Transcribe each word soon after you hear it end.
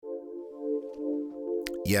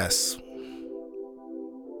Yes.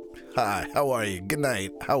 Hi, how are you? Good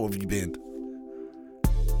night. How have you been?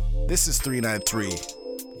 This is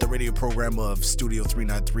 393, the radio program of Studio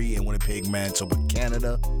 393 in Winnipeg, Manitoba,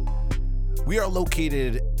 Canada. We are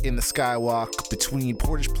located in the Skywalk between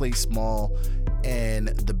Portage Place Mall and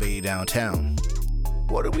the Bay downtown.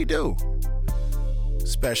 What do?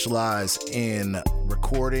 Specialize in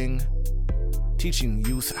recording, teaching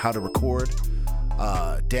youth how to record,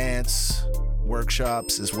 dance,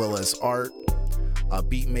 workshops, as well as art,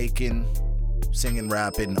 beat making, singing,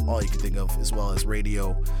 rapping, all you can think of, as well as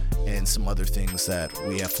radio and some other things that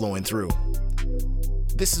we have flowing through.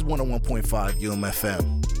 This is 101.5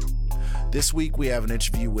 UMFM. This week we have an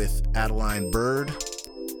interview with Adeline Bird,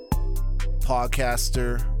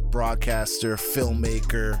 podcaster, broadcaster,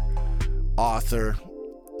 filmmaker, author.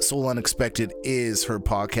 Soul Unexpected is her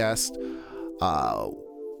podcast.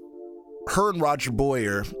 Her and Roger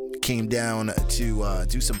Boyer came down to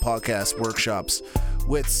do some podcast workshops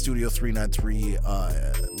with Studio 393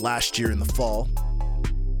 last year in the fall,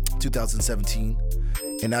 2017.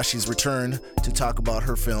 And now she's returned to talk about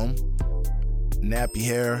her film, Nappy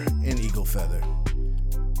Hair and Eagle Feather.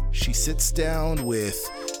 She sits down with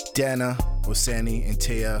Dana, Osani, and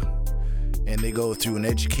Taya, and they go through an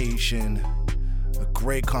education, a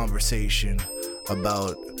great conversation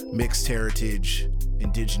about mixed heritage,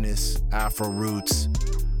 indigenous, Afro roots.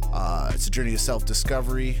 It's a journey of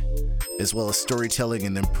self-discovery, as well as storytelling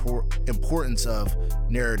and the importance of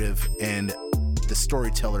narrative and the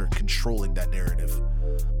storyteller controlling that narrative.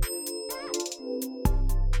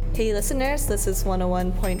 Hey listeners, this is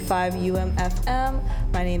 101.5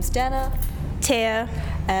 UMFM. My name's Dana. Taya.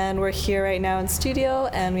 And we're here right now in studio,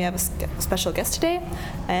 and we have a special guest today.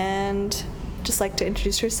 And just like to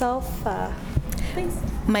introduce yourself, please.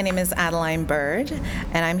 My name is Adeline Bird,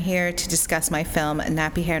 and I'm here to discuss my film,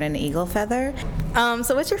 Nappy Hair and Eagle Feather.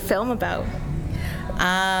 So what's your film about?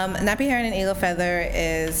 Nappy Hair and an Eagle Feather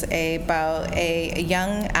is about a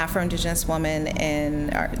young Afro-Indigenous woman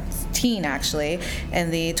or teen actually,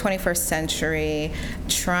 in the 21st century,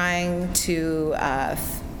 trying to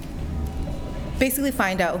basically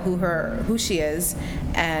find out who she is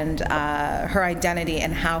and her identity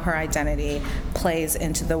and how her identity plays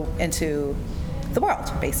into the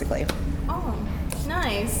world, basically. Oh,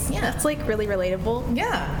 nice. Yeah. That's like really relatable.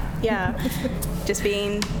 Yeah. Just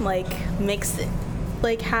being like mixed,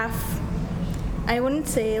 like half, I wouldn't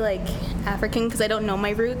say like African because I don't know my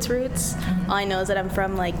roots. All I know is that I'm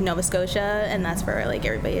from like Nova Scotia, and that's where like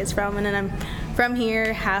everybody is from. And then I'm from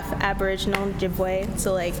here, half Aboriginal Ojibwe.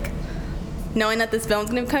 So like knowing that this film's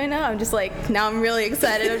gonna be coming out, I'm just like, now I'm really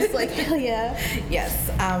excited. I'm just like, hell yeah.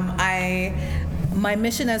 Yes. My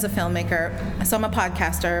mission as a filmmaker, so I'm a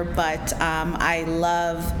podcaster, but I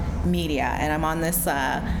love media, and I'm on this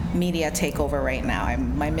media takeover right now.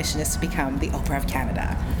 My mission is to become the Oprah of Canada.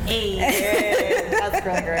 Hey, that's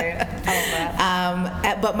really great. I love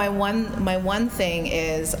that. But my one thing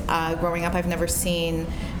is, growing up, I've never seen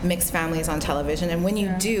mixed families on television, and when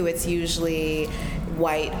you do, it's usually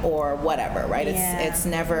white or whatever, right? It's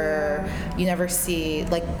never, you never see,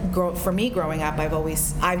 like, for me growing up,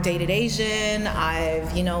 I've dated Asian,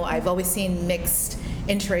 I've always seen mixed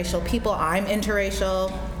interracial people. I'm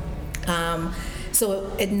interracial.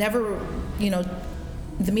 So it never,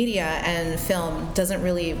 the media and film doesn't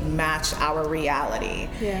really match our reality.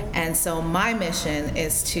 Yeah. And so my mission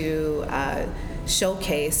is to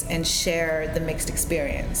showcase and share the mixed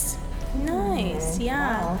experience. Nice,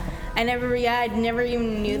 yeah. Wow. I never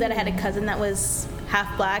even knew that I had a cousin that was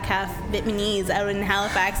half black, half Vietnamese out in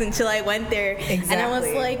Halifax until I went there. Exactly. And I was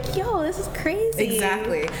like, yo, this is crazy.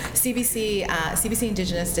 Exactly. CBC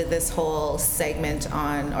Indigenous did this whole segment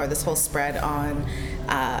this whole spread on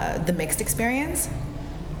the mixed experience.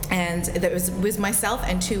 And there was myself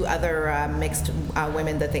and two other mixed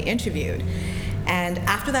women that they interviewed. And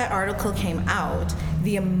after that article came out,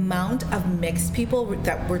 the amount of mixed people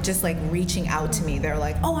that were just like reaching out to me, they're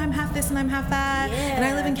like, oh, I'm half this and I'm half that, and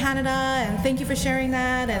I live in Canada, and thank you for sharing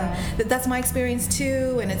that, and that's my experience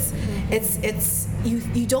too. And it's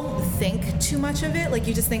you don't think too much of it, like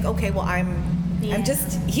you just think, okay, well, I'm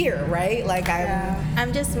just here, right? Like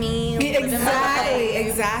I'm just me.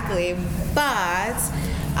 Exactly. But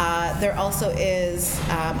there also is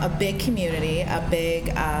a big community,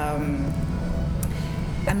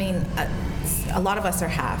 a lot of us are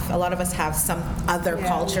half. A lot of us have some other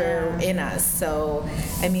culture in us. So,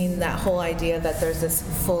 that whole idea that there's this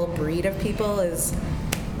full breed of people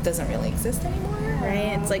doesn't really exist anymore.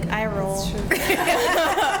 Right? It's like eye roll.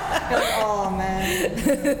 Oh man.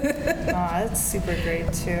 Oh, that's super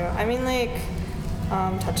great too.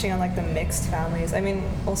 touching on like the mixed families. I mean,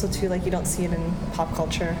 also too, like you don't see it in pop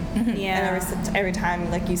culture. Yeah. And every time,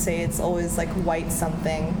 like you say, it's always like white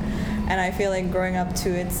something. And I feel like growing up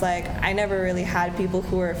too, it's like I never really had people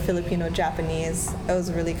who were Filipino Japanese. It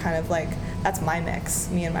was really kind of like, that's my mix,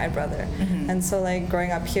 me and my brother. And so like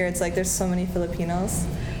growing up here, it's like there's so many Filipinos,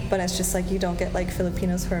 but it's just like you don't get like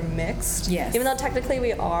Filipinos who are mixed. Yes. Even though technically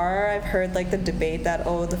we are. I've heard like the debate that,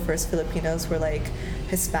 oh, the first Filipinos were like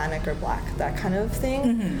Hispanic or black, that kind of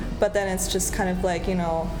thing. But then it's just kind of like, you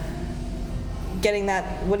know, getting that,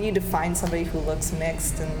 what do you define somebody who looks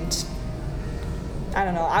mixed? And I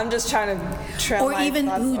don't know. I'm just trying to trail Or my even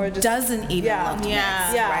thoughts, who or just, doesn't even yeah. look mixed,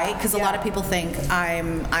 Yeah. right? Because a lot of people think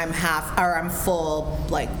I'm half or I'm full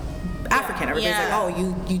like African. Everybody's Yeah. like,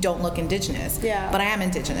 oh, you don't look indigenous. Yeah. But I am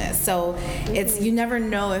indigenous. So it's, you never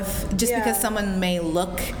know if just because someone may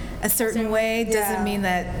look a certain way doesn't mean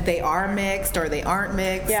that they are mixed or they aren't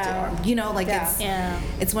mixed. Yeah. Or, you know, like Yeah.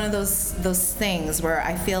 it's one of those things where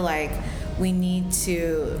I feel like we need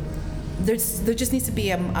to. There just needs to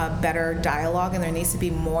be a better dialogue, and there needs to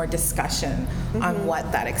be more discussion on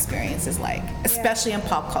what that experience is like, especially in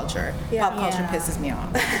pop culture. Yeah. Pop culture Yeah. pisses me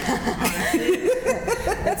off.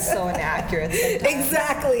 It's so inaccurate sometimes.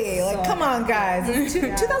 Exactly. Like, come on, guys. It's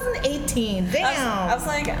 2018. Damn. I was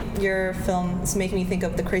like, your film is making me think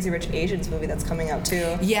of the Crazy Rich Asians movie that's coming out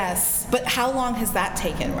too. Yes, but how long has that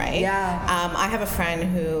taken, right? Yeah. I have a friend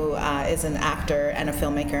who is an actor and a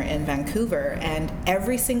filmmaker in Vancouver, and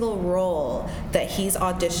every single role that he's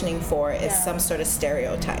auditioning for is some sort of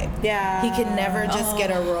stereotype. Yeah. He can never just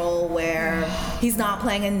get a role where he's not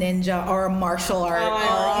playing a ninja or a martial art. Or,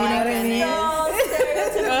 you know what I mean?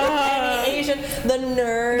 Any Asian, the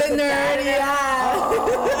nerd. The nerd, yeah.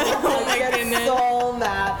 Oh my goodness. So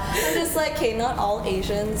mad. I'm just like, okay, not all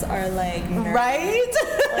Asians are like nerds. Right?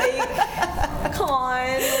 Like, come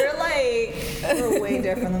on, we're way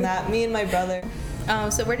different than that. Me and my brother.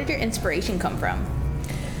 So where did your inspiration come from?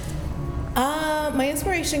 My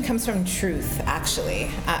inspiration comes from truth, actually.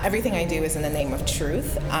 Everything I do is in the name of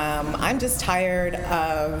truth. I'm just tired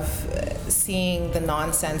of seeing the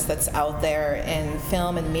nonsense that's out there in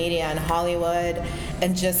film and media and Hollywood,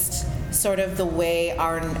 and just sort of the way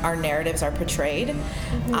our narratives are portrayed.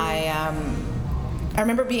 I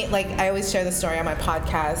remember being, like, I always share the story on my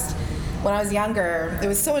podcast. When I was younger, it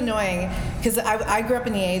was so annoying because I grew up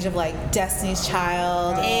in the age of like Destiny's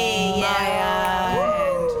Child, Maya,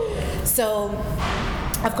 and so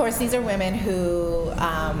of course these are women who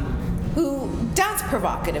dance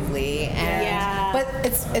provocatively, and but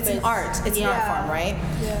it's an art, it's an art form, right?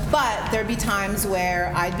 But there'd be times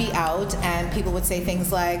where I'd be out and people would say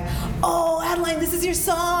things like, "Oh, Adeline, this is your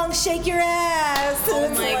song, shake your ass." Oh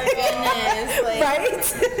my goodness! Like, right?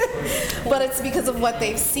 But it's because of what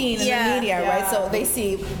they've seen in the media, right? So they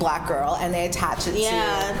see black girl and they attach it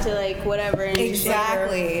to like whatever.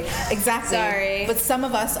 Exactly. Sorry. But some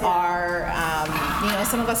of us are,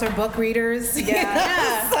 some of us are book readers.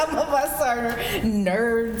 Yeah. Some of us are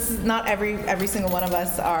nerds. Not every single one of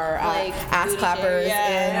us are like ass clappers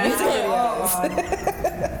in music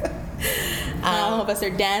videos. All of us are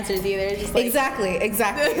dancers either. It's just like, Exactly.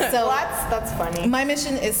 So that's funny. my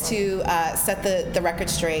mission is to set the record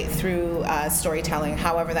straight through storytelling,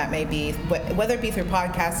 however that may be, whether it be through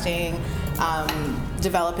podcasting,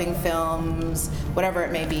 developing films, whatever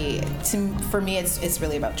it may be. For me, it's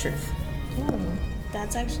really about truth.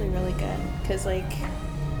 That's actually really good because, like,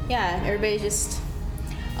 everybody's just,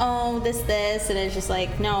 oh, this, and it's just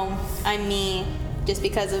like, no, I'm me. Just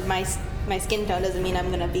because of my skin tone doesn't mean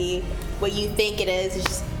I'm gonna be what you think it is. It's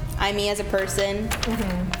just I'm me as a person.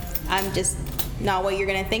 I'm just not what you're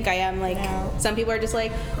gonna think I am. Like some people are just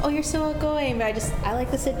like, oh, you're so outgoing, but I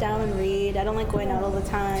like to sit down and read. I don't like going out all the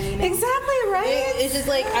time. You know? Exactly right. It's just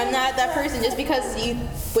like I'm not that person. Just because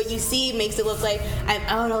what you see makes it look like I'm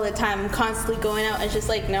out all the time. I'm constantly going out. It's just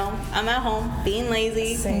like, no, I'm at home being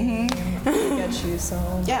lazy. Same. I get you so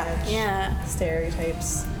much. Yeah.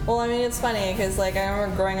 Stereotypes. Well, I mean, it's funny because like I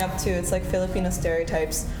remember growing up too. It's like Filipino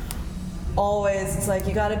stereotypes. Always, it's like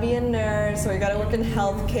you gotta be a nurse or you gotta work in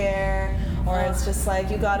healthcare, or it's just like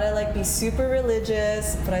you gotta like be super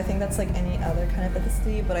religious. But I think that's like any other kind of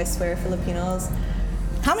ethnicity. But I swear, Filipinos.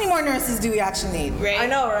 How many more nurses do we actually need? Right. I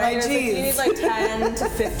know, right? Like, It's like, you geez. need like 10 to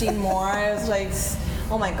 15 more. I was like,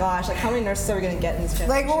 oh my gosh, like how many nurses are we gonna get in this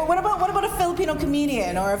generation? Like, well, what about a Filipino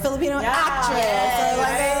comedian or a Filipino actress? yes,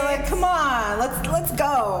 Like, come on, let's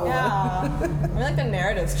go. Yeah. I mean, like the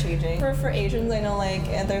narrative's changing. For Asians, I know like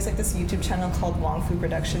and there's like this YouTube channel called Wong Fu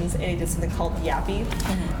Productions, and he did something called Yappy,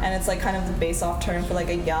 and it's like kind of the base-off term for like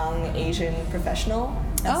a young Asian professional.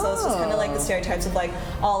 And so it's just kind of like the stereotypes of like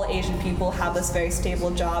all Asian people have this very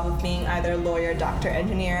stable job of being either lawyer, doctor,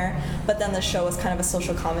 engineer. But then the show is kind of a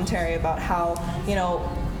social commentary about how, you know,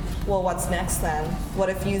 well, what's next then? What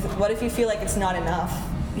if you feel like it's not enough?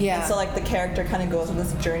 Yeah. And so like the character kind of goes on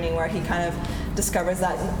this journey where he kind of discovers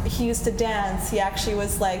that he used to dance. He actually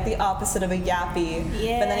was like the opposite of a yappy.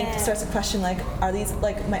 Yeah. But then he starts to question like, are these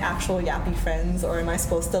like my actual yappy friends, or am I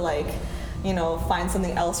supposed to like, you know, find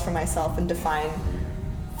something else for myself and define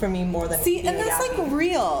for me more than See, and being a that's yappy? like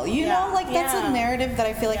real, you Yeah. know, like that's Yeah. a narrative that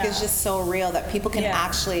I feel like Yeah. is just so real that people can Yeah.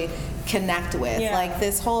 actually connect with. Yeah. Like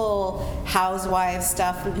this whole housewife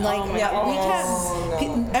stuff, like my we God.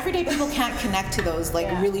 can't. Everyday people can't connect to those, like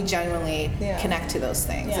Yeah. really genuinely Yeah. connect to those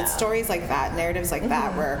things. Yeah. It's stories like that, narratives like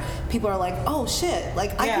that, where people are like, oh shit,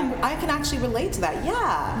 like Yeah. I can actually relate to that.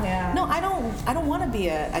 Yeah. Yeah. No, I don't want to be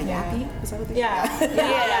a yappy. Is that what they Yeah. say?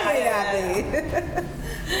 Yeah. Yappy.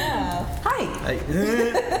 Yeah. Hi.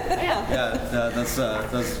 Yeah,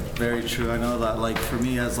 that's very true. I know that, like, for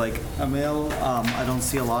me as like a male, I don't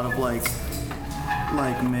see a lot of like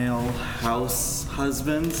male house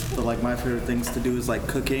husbands, but like my favorite things to do is like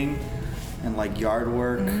cooking and like yard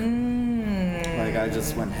work. Like I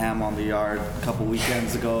just went ham on the yard a couple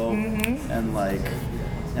weekends ago, and like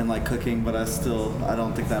cooking, but I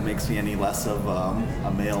don't think that makes me any less of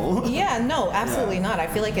a male. Yeah, no, absolutely Yeah. not. I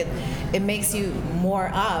feel like it makes you more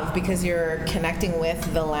of, because you're connecting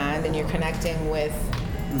with the land and you're connecting with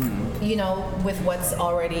you know, with what's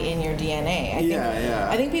already in your DNA.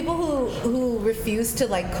 I think people who refuse to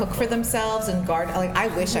like cook for themselves and garden, like I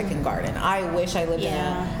wish I can garden. I wish I lived in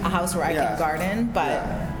a house where I Yeah. can garden, but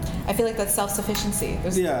Yeah. I feel like that's self-sufficiency.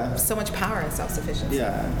 There's Yeah. so much power in self-sufficiency.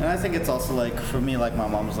 Yeah, and I think it's also like, for me, like my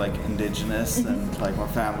mom's like indigenous and like my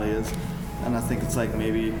family is, and I think it's like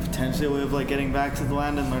maybe potentially a way of like getting back to the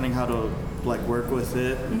land and learning how to like work with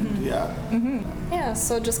it. Yeah. Yeah,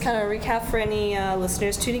 so just kind of recap for any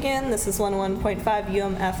listeners tuning in. This is 101.5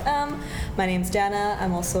 UMFM. My name's Dana.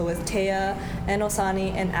 I'm also with Taya and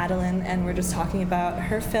Osani and Adeline, and we're just talking about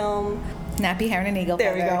her film. Nappy hair and an eagle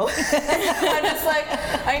There we feather. go. I'm just like,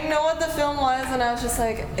 I know what the film was, and I was just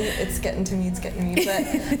like, it's getting to me,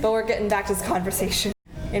 but we're getting back to this conversation.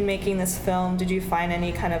 In making this film, did you find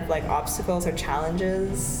any kind of like obstacles or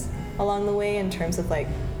challenges along the way in terms of like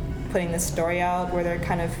putting this story out? Were there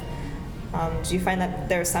kind of do you find that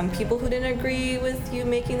there are some people who didn't agree with you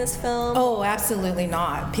making this film? Oh, absolutely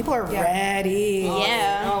not. People are ready.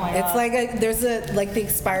 Yeah. Oh my It's God. like the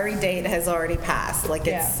expiry date has already passed. Like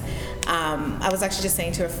it's, I was actually just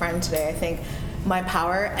saying to a friend today, I think my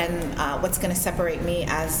power and what's going to separate me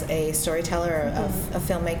as a storyteller, a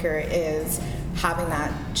filmmaker, is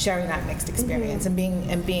sharing that mixed experience and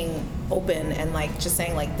being open and like just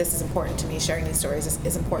saying like, this is important to me. Sharing these stories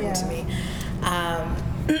is important to me.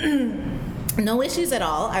 No issues at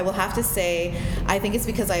all. I will have to say, I think it's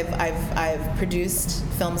because I've produced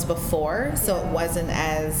films before, so it wasn't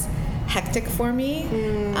as hectic for me.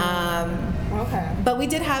 Okay. But we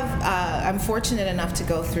did have, I'm fortunate enough to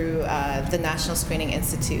go through the National Screening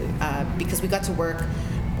Institute because I got to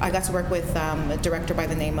work with a director by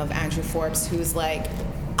the name of Andrew Forbes, who's like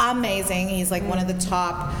amazing. He's like one of the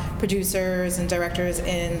top producers and directors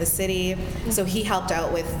in the city. So he helped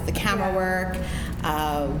out with the camera work,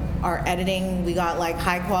 our editing. We got like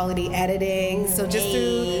high quality editing. So just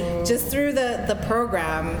through the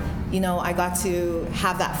program, you know, I got to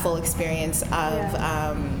have that full experience of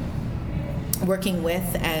working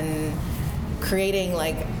with and creating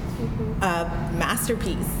like a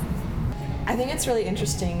masterpiece. I think it's really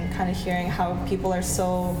interesting kind of hearing how people are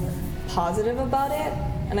so positive about it.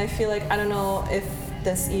 And I feel like, I don't know if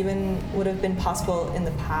this even would have been possible in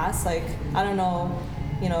the past. Like, I don't know,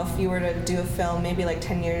 you know, if you were to do a film maybe like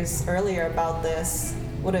 10 years earlier about this,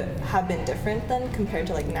 would it have been different then compared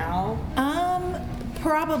to like now?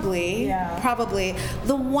 Probably. Yeah. Probably.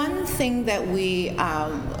 The one thing that we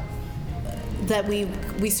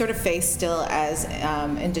sort of face still as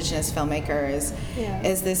Indigenous filmmakers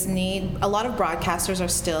is this need. A lot of broadcasters are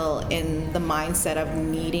still in the mindset of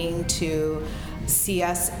needing to see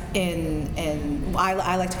us in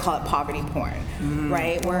I like to call it poverty porn,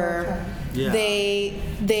 right? Where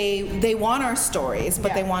they want our stories,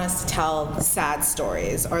 but they want us to tell the sad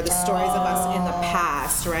stories or the stories of us in the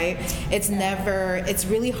past, right? It's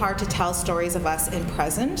really hard to tell stories of us in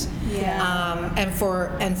present. And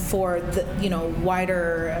for the, you know,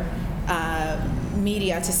 wider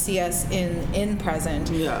media to see us in present.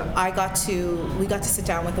 We got to sit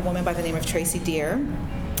down with a woman by the name of Tracy Deer.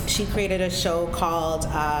 She created a show called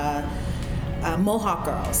Mohawk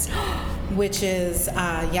Girls. which is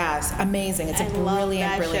yes, amazing. It's a I love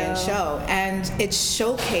brilliant that show, and it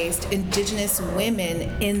showcased Indigenous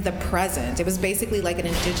women in the present. It was basically like an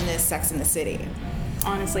Indigenous Sex in the City.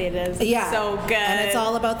 Honestly, it is. Yeah, So good. and it's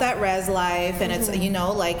all about that res life, and it's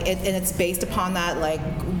like it, and it's based upon that, like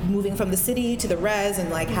moving from the city to the res, and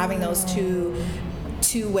like having those two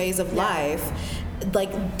ways of life.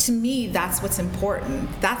 Like, to me, that's what's important.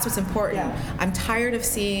 Yeah. I'm tired of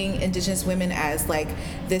seeing Indigenous women as like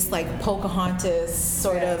this like Pocahontas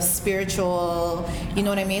sort of spiritual, you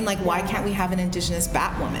know what I mean? Like, why can't we have an Indigenous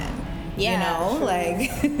Batwoman? Yeah, you know, true.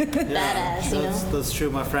 like Badass, you know? That's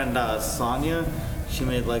true. My friend Sonia, she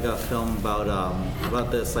made like a film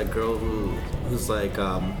about this like girl who's like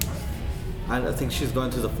I think she's going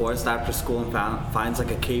to the forest after school and finds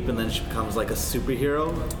like a cape, and then she becomes like a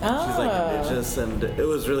superhero. She's like Indigenous, and it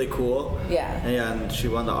was really cool. Yeah. And she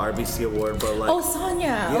won the RBC award, but like. oh,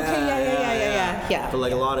 Sonia. Okay, yeah. But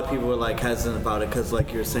like a lot of people were like hesitant about it because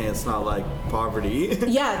like you're saying it's not like poverty.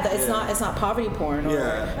 Yeah, it's not poverty porn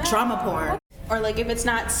or trauma porn. Or like if it's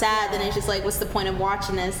not sad, then it's just like, what's the point of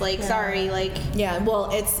watching this? Like, sorry, like. Yeah, well,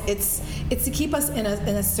 it's to keep us in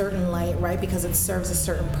a certain light, right? Because it serves a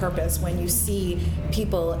certain purpose when you see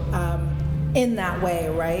people in that way,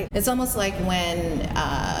 right? It's almost like when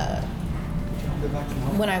I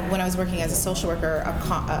was working as a social worker,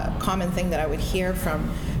 a common thing that I would hear from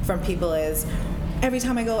people is, every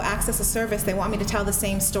time I go access a service, they want me to tell the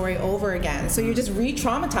same story over again. So you're just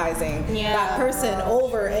re-traumatizing that person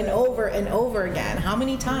over and over and over again. How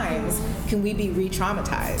many times can we be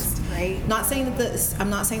re-traumatized? Right. I'm not saying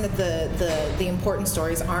that the important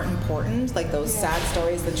stories aren't important, like those sad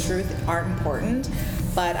stories, the truth aren't important,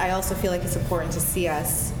 but I also feel like it's important to see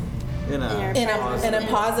us In a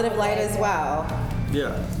positive light as well.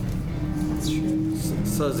 Yeah.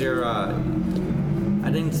 So is your I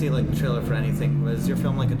didn't see like the trailer for anything. Was your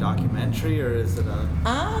film like a documentary, or is it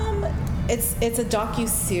a? It's a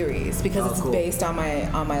docu-series because it's cool. based on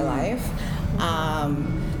my life.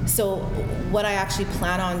 So what I actually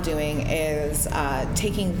plan on doing is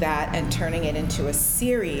taking that and turning it into a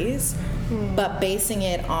series, but basing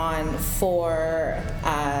it on four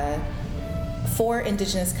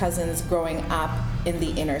Indigenous cousins growing up in the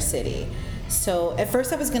inner city. So at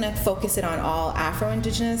first I was going to focus it on all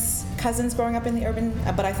Afro-Indigenous cousins growing up in the urban,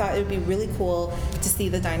 but I thought it would be really cool to see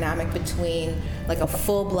the dynamic between like a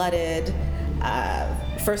full-blooded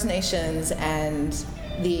First Nations and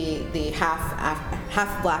the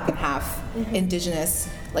half Black and half Indigenous,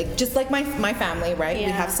 like just like my family, right? Yeah.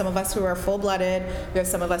 We have some of us who are full-blooded, we have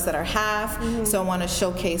some of us that are half, so I want to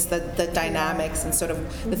showcase the dynamics and sort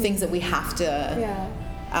of the things that we have to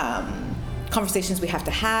conversations we have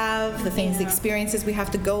to have, the things, the experiences we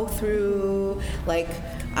have to go through. Like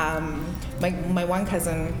my one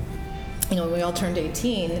cousin, you know, when we all turned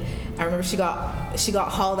 18, I remember she got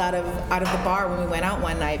hauled out of the bar when we went out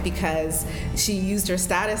one night because she used her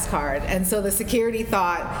status card, and so the security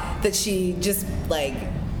thought that she just like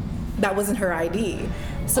that wasn't her ID.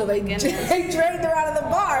 So they dragged her out of the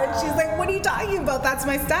bar, and she's like, "What are you talking about? That's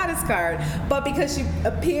my status card." But because she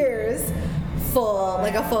appears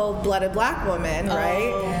like a full-blooded Black woman,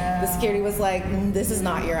 right? The security was like, "This is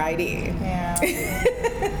not your ID."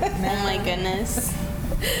 Oh my goodness.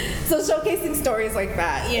 So showcasing stories like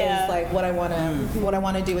that is like what I want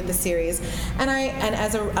to do with the series, and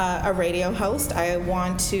as a radio host, I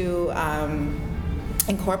want to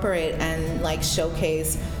incorporate and like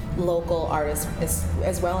showcase local artists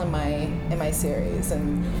as well in my series,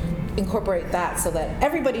 and incorporate that so that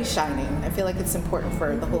everybody's shining. I feel like it's important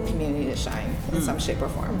for the whole community to shine in some shape or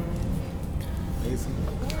form. Amazing.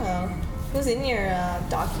 Oh. Who's in your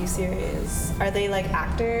docu-series? Are they like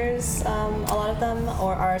actors, a lot of them,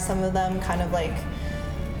 or are some of them kind of like...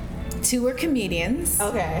 Two are comedians.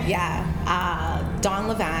 Okay. Yeah. Dawn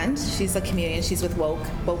Levand, she's a comedian. She's with Woke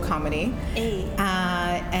Comedy. Hey.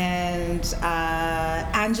 And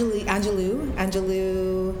Angelou, I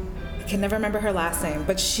can never remember her last name,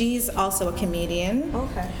 but she's also a comedian.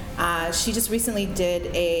 Okay. She just recently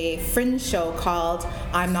did a fringe show called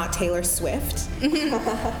I'm Not Taylor Swift.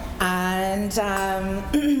 And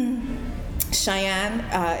Cheyenne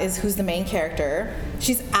who's the main character.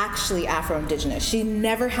 She's actually Afro-Indigenous. She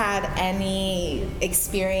never had any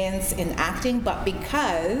experience in acting, but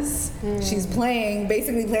because she's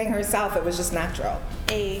basically playing herself, it was just natural.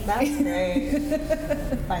 Hey. That's great.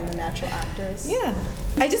 Find the natural actors. Yeah.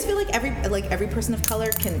 I just feel like every person of color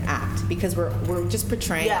can act because we're just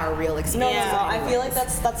portraying our real experience. No. I feel like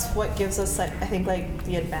that's what gives us, I think, like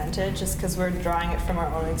the advantage, is because we're drawing it from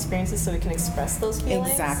our own experiences, so we can express those feelings.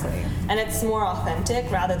 Exactly. And it's more authentic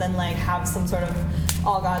rather than like have some sort of,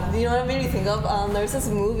 oh god, you know what it made me think of? There's this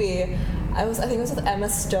movie I think it was with Emma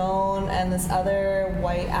Stone and this other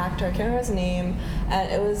white actor. I can't remember his name.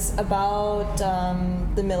 And it was about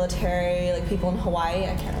the military, like people in Hawaii.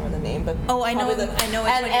 I can't remember the name, but Oh, I know probably I know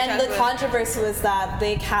which one you're And the talking about. controversy was that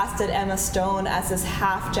they casted Emma Stone as this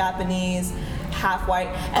half Japanese, half white,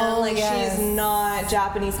 and yes. she's not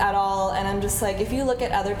Japanese at all. And I'm just like, if you look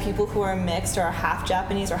at other people who are mixed or are half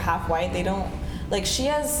Japanese or half white, they don't. Like, she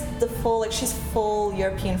has the full, like, she's full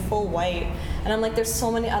European, full white. And I'm like, there's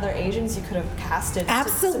so many other Asians you could have casted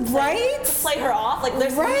Absolutely, to right? play her off. Like,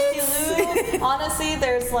 there's Right? Lucy Liu. Honestly,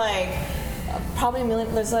 there's, like, probably a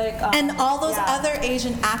million, there's, like... And all those yeah. other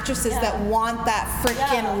Asian actresses Yeah. that want that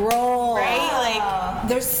freaking Yeah. role. Right? Like,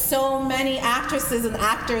 there's so many actresses and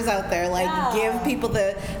actors out there. Like, Yeah. give people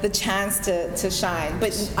the chance to shine.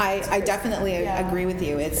 But I definitely Yeah. agree with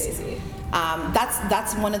you. It's Crazy.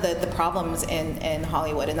 that's one of the problems in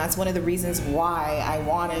Hollywood, and that's one of the reasons why I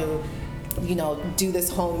want to, do this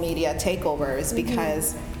whole media takeover, is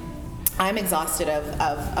because I'm exhausted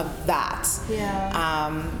of that.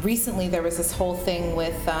 Yeah. Recently, there was this whole thing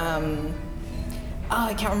with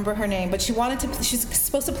I can't remember her name, but she's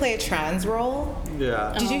supposed to play a trans role.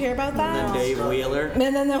 Yeah. Did you hear about that? And then Dave Wheeler.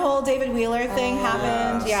 And then the whole David Wheeler thing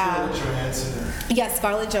happened. Yeah. Yes,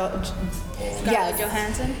 Scarlett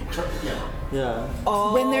Johansson. Yeah.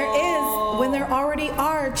 When there already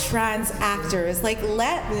are trans actors, like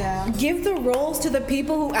give the roles to the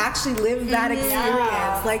people who actually live that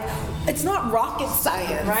experience. Like, it's not rocket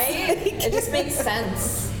science, Right? It just makes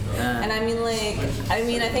sense. And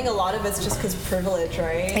I think a lot of it's just because privilege,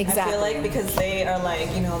 right? Exactly. I feel like because they are like,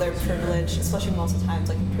 they're privileged, especially most of the times,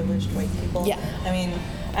 like privileged white people. Yeah. I mean,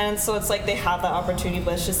 and so it's like they have that opportunity,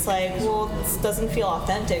 but it's just like, well, this doesn't feel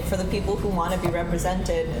authentic for the people who want to be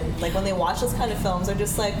represented. And like when they watch those kind of films, they're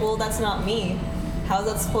just like, well, that's not me. How is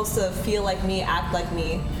that supposed to feel like me, act like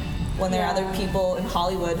me? When there are other people in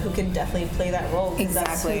Hollywood who can definitely play that role, because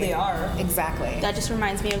that's who they are. Exactly. That just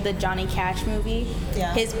reminds me of the Johnny Cash movie.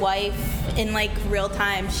 Yeah. His wife, in like real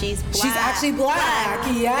time, she's black. She's actually black,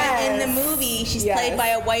 yes. But in the movie, she's Yes. played by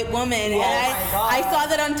a white woman. Yes. And Oh my I God. saw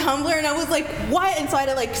that on Tumblr and I was like, what? And so I had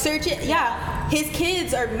to like search it. Yeah, his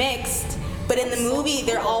kids are mixed, but in the movie,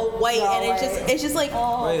 they're all white. They're all And it's just like,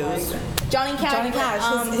 Wait, who's Johnny Cash. Johnny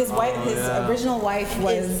Cash, his wife, his yeah. original wife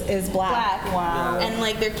is black. Wow. And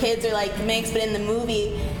like their kids are like mixed, but in the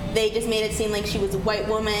movie they just made it seem like she was a white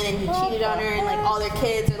woman and he cheated on her, and like all their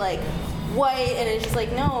kids are like white, and it's just like,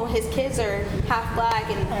 no, his kids are half black.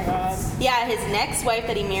 And yeah, his next wife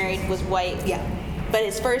that he married was white. Yeah. But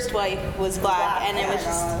his first wife was black, and it was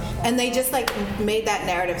just And they just like made that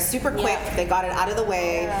narrative super quick. Yeah. They got it out of the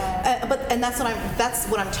way. And that's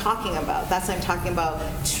what I'm talking about. That's what I'm talking about.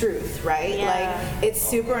 Truth, right? Yeah. Like, it's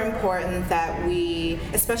super important that we,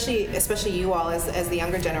 especially you all as the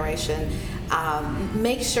younger generation,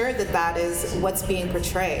 make sure that is what's being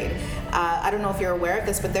portrayed. I don't know if you're aware of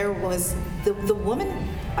this, but there was the woman.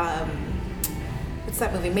 What's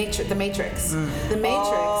that movie? The Matrix. The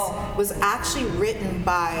Matrix was actually written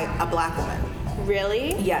by a black woman.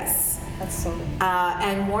 really. Yes. That's so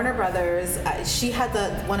And Warner Brothers, she had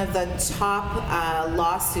one of the top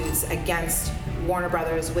lawsuits against Warner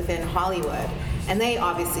Brothers within Hollywood, and they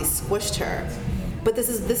obviously squished her. But this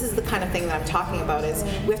is the kind of thing that I'm talking about. Is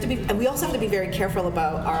we also have to be very careful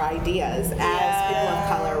about our ideas as people of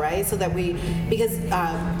color, right? So that because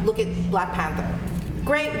look at Black Panther.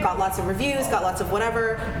 Great, got lots of reviews, got lots of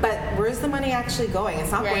whatever, but where's the money actually going?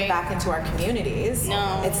 It's not going Right. back into our communities.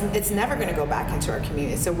 No. It's never going to go back into our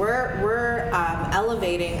communities. So we're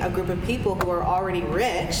elevating a group of people who are already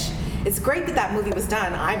rich. It's great that movie was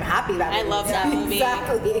done. I'm happy that I movie love was that done. movie.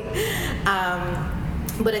 Exactly.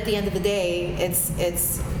 But at the end of the day, it's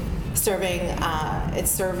serving.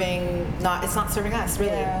 It's not serving us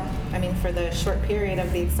really. Yeah. I mean, for the short period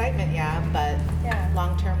of the excitement, yeah, but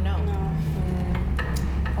long term, no.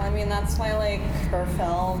 Well, I mean, that's why, like, her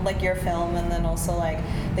film, like your film, and then also, like,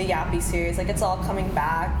 the Yappie series, like, it's all coming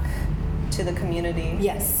back to the community.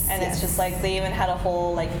 Yes, And yes. it's just, like, they even had a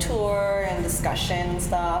whole, like, tour and discussion and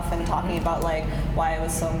stuff, and talking about, like, why it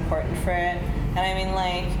was so important for it. And I mean,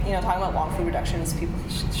 like, talking about Wong Fu Productions, people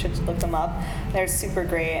should look them up. They're super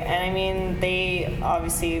great. And I mean, they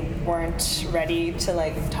obviously weren't ready to,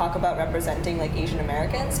 like, talk about representing, like, Asian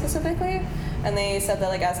Americans specifically. And they said that,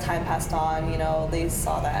 like, as time passed on, they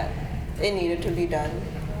saw that it needed to be done.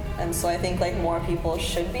 And so I think, like, more people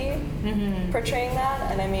should be portraying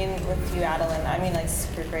that. And I mean, with you, Adeline, I mean, like,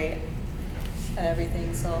 super great and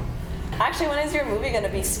everything. So actually, when is your movie going to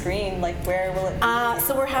be screened? Like, where will it be?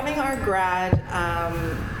 So we're having our grad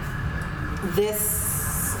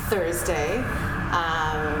this Thursday.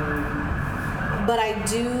 But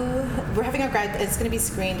we're having it's going to be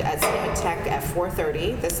screened at Cinematheque at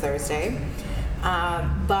 4:30 this Thursday.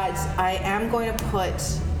 But I am going to put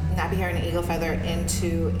Nappy Hair and Eagle Feather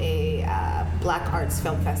into a Black Arts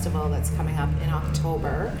Film Festival that's coming up in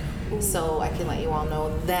October. So I can let you all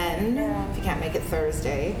know then, if you can't make it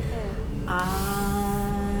Thursday.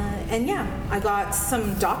 And yeah, I got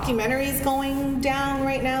some documentaries going down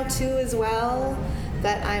right now too as well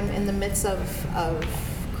that I'm in the midst of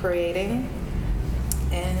creating.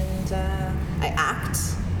 And I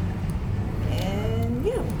act. And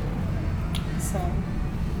yeah. So,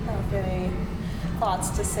 I don't have any thoughts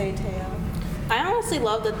to say, Taya. I honestly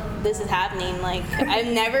love that this is happening. Like, I've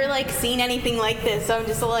never like seen anything like this. So I'm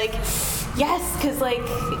just like, yes, because like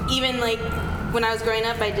even like when I was growing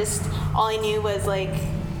up, all I knew was like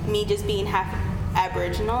me just being half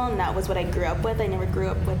Aboriginal, and that was what I grew up with. I never grew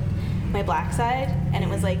up with my black side, and it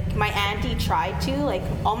was like my auntie tried to like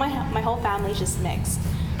all my whole family's just mixed.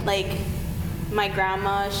 Like my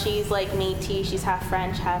grandma, she's like Métis, she's half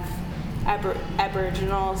French, half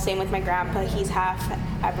Aboriginal. Same with my grandpa, he's half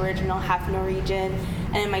Aboriginal, half Norwegian,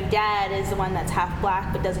 and then my dad is the one that's half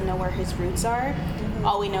black but doesn't know where his roots are.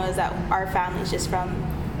 All we know is that our family's just from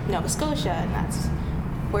Nova Scotia, and that's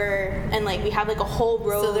where, and like we have like a whole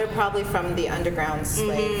road. So they're probably from the underground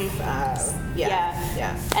slave.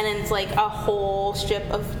 Yeah. And then it's like a whole strip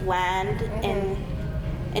of land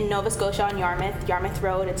in Nova Scotia on Yarmouth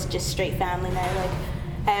Road. It's just straight family. And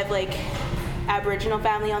I have like Aboriginal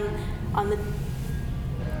family on the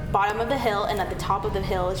bottom of the hill, and at the top of the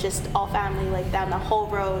hill it's just all family. Like down the whole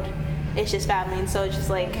road, it's just family. And so it's just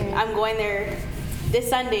like I'm going there this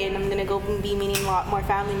Sunday, and I'm gonna go be meeting a lot more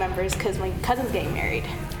family members because my cousin's getting married.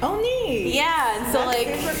 Oh, neat. Yeah, and so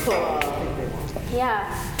That's like super cool. Yeah.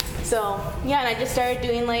 So yeah, and I just started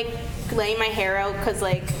doing like laying my hair out because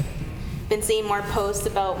like been seeing more posts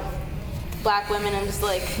about black women. I'm just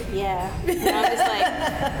like, yeah. And I'm just like,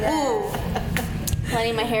 ooh,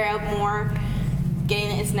 letting my hair out more,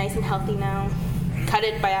 getting it's nice and healthy now. Cut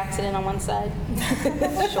it by accident on one side.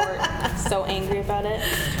 Short. So angry about it.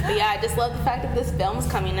 But yeah, I just love the fact that this film's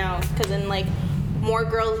coming out because then like more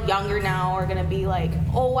girls younger now are gonna be like,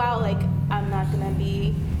 oh wow, like I'm not gonna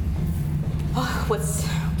be what's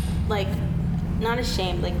like not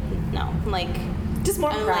ashamed, like no, like just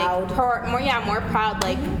more proud. Like, more proud.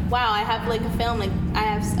 Like wow, I have like a film, like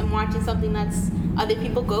I'm watching something that's other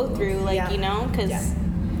people go through, like you know, because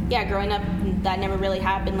yeah, growing up that never really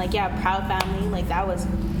happened. Like yeah, Proud Family, like that was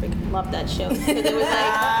freaking love that show because it was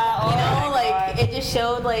like you know, like it just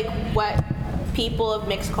showed like what people of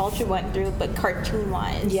mixed culture went through, but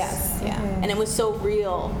cartoon-wise. Yes, yeah. And it was so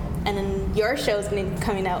real. And then your show's gonna be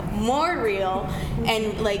coming out more real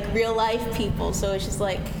and like real life people. So it's just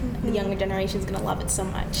like the younger generation's gonna love it so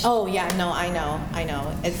much. Oh yeah, no, I know.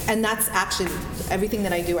 And that's actually everything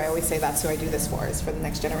that I do. I always say that's who I do this for, is for the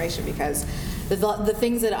next generation, because the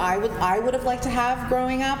things that I would have liked to have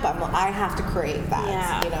growing up, I have to create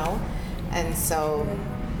that, you know. And so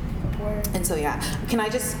yeah. Can I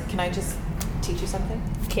just teach you something?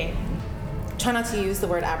 Okay. Try not to use the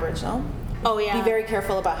word Aboriginal. Oh yeah. Be very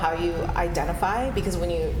careful about how you identify, because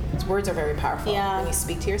words are very powerful when you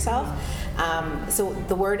speak to yourself. So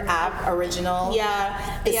the word Aboriginal.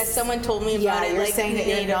 Yeah. Someone told me about it. You're like saying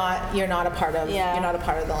that you're not a part of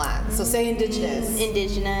the land. So say Indigenous.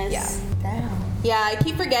 Indigenous. Yeah. Damn. Yeah, I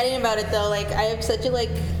keep forgetting about it though. Like I have such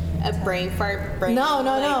a brain fart. No.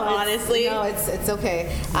 Honestly, it's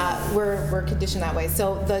okay. We're conditioned that way.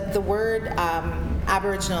 So the word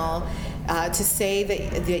Aboriginal, to say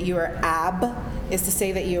that you are ab, is to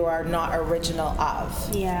say that you are not original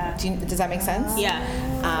of. Yeah. Does that make sense?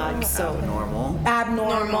 Yeah. So abnormal.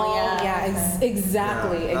 Normal,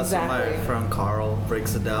 exactly. Yeah, that's what my friend Carl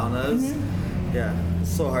breaks it down as. Yeah, it's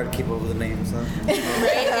so hard to keep up with the names, huh? Right?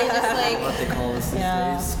 It's just like What they call us these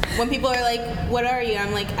days. when people are like, "What are you?"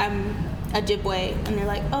 I'm like, "I'm a Ojibwe," and they're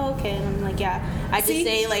like, "Oh, okay." And I'm like, "Yeah." I just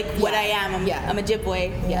say like what I am. I'm a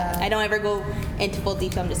Ojibwe. Yeah. I don't ever go into full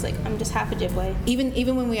detail. I'm just like, I'm just half Ojibwe.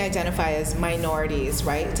 Even when we identify as minorities,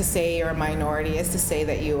 right? To say you're a minority is to say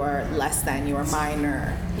that you are less than, you are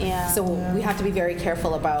minor. Yeah. So we have to be very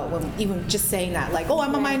careful about when even just saying that, like, oh,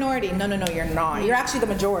 I'm a minority. No, you're not. You're actually the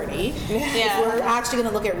majority. Yeah. If we're actually going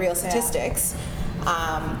to look at real statistics.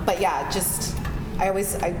 But yeah, just I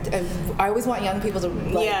always want young people to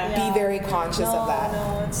be very conscious of that.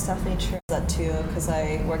 No, it's definitely true. That too, because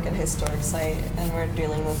I work at a historic site and we're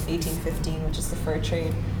dealing with 1815, which is the fur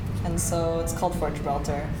trade, and so it's called Fort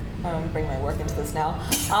Gibraltar. Bring my work into this now.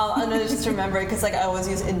 And I just remember because like I always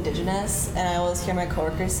use Indigenous, and I always hear my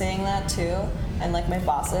coworkers saying that too. and like my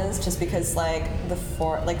bosses, just because like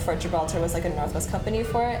Fort Gibraltar was like a Northwest company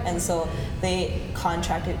for it, and so they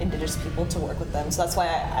contracted Indigenous people to work with them. So that's why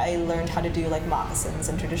I learned how to do like moccasins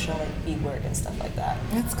and traditional like beadwork and stuff like that.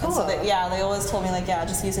 That's cool. And so they always told me like,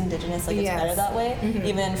 just use Indigenous, like it's better that way.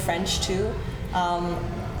 Even in French too.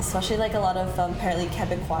 Especially like a lot of apparently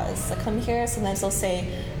Quebecois that come here. Sometimes they'll say,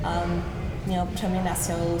 Premier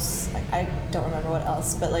Nationals. I don't remember what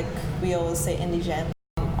else, but like we always say indigène.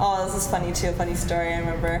 Oh, this is funny too. A funny story. I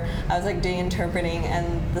remember I was like doing interpreting,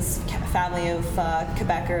 and this family of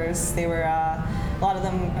Quebecers. They were a lot of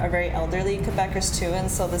them are very elderly Quebecers too, and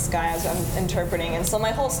so this guy I was interpreting, and so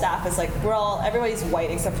my whole staff is like everybody's white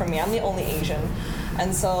except for me. I'm the only Asian.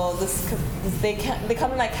 And so they come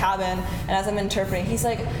to my cabin, and as I'm interpreting, he's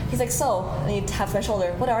like, so, and he taps my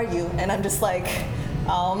shoulder, what are you? And I'm just like,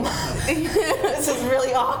 this is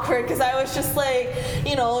really awkward, because I was just like,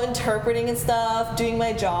 interpreting and stuff, doing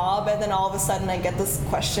my job, and then all of a sudden I get this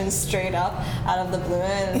question straight up out of the blue,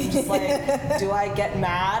 and I'm just like, do I get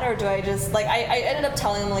mad, or do I just, like, I ended up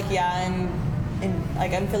telling him, like,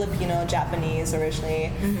 I'm Filipino, Japanese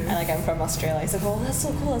originally, and like I'm from Australia. He's like, oh, that's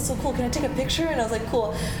so cool. Can I take a picture? And I was like,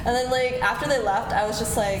 cool. And then like after they left, I was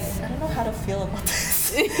just like, I don't know how to feel about this.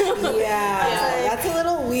 That's a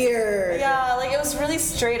little weird. Yeah, like it was really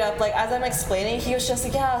straight up. Like as I'm explaining, he was just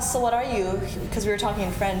like, so what are you? Because we were talking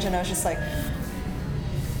in French, and I was just like,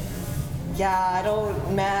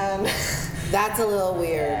 man. That's a little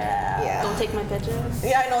weird. Yeah. Don't take my picture.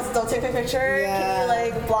 Yeah, I know. Don't take my picture. Yeah. Can you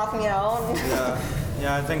like block me out?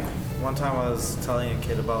 Yeah. I think one time I was telling a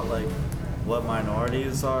kid about like what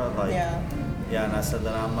minorities are. Like, yeah, and I said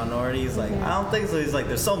that I'm minority. He's like, I don't think so. He's like,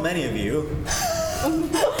 there's so many of you. Oh my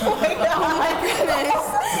goodness.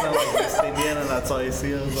 And I'm like, West Indian, and that's all you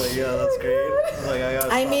see. I was like, yeah, that's great.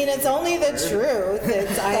 I mean, it's only the truth.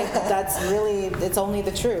 It's only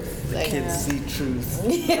the truth. The kids see truth. That's a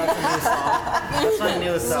new song. That's my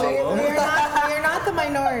newest album. We're not the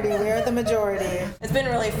minority. We're the majority. It's been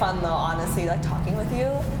really fun though, honestly, like talking with you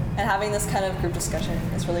and having this kind of group discussion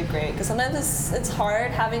is really great, because sometimes it's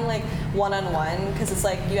hard having like one-on-one, because it's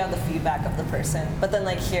like you have the feedback of the person, but then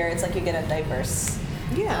like here it's like you get a diverse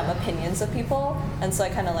opinions of people, and so I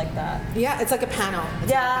kind of like that. Yeah, it's like a panel.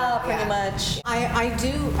 Pretty much.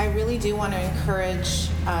 I really do want to encourage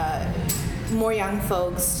more young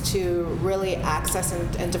folks to really access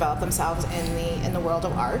and develop themselves in the world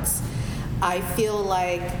of arts. I feel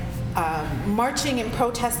like marching and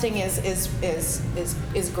protesting is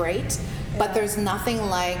great, but there's nothing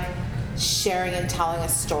like sharing and telling a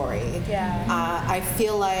story. I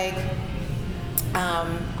feel like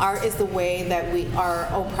art is the way that our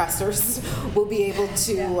oppressors will be able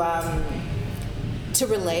to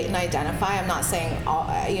relate and identify. I'm not saying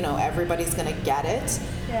everybody's going to get it,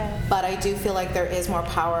 but I do feel like there is more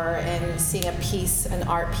power in seeing a piece, an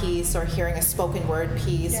art piece, or hearing a spoken word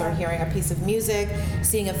piece, or hearing a piece of music,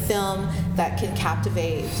 seeing a film that can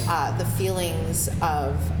captivate the feelings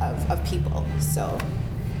of people. So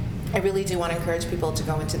I really do want to encourage people to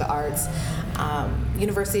go into the arts.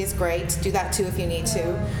 University is great. Do that too if you need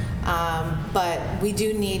to. But we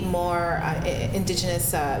do need more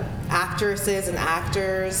Indigenous actresses and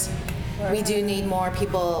actors. We do need more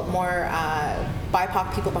people, more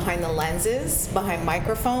BIPOC people behind the lenses, behind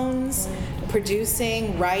microphones,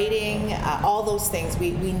 producing, writing, all those things.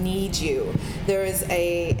 We need you. There is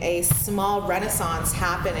a small renaissance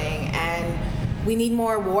happening, and we need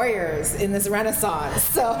more warriors in this renaissance.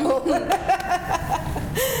 So,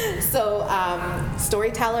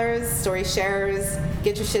 storytellers, story sharers,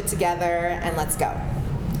 get your shit together and let's go.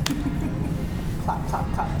 Clap,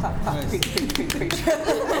 clap, clap, clap, clap. Preach.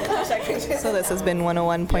 So this has been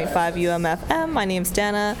 101.5 UMFM. My name's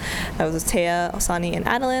Dana. I was with Taya, Osani, and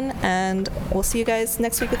Adeline, and we'll see you guys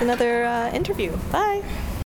next week with another interview. Bye.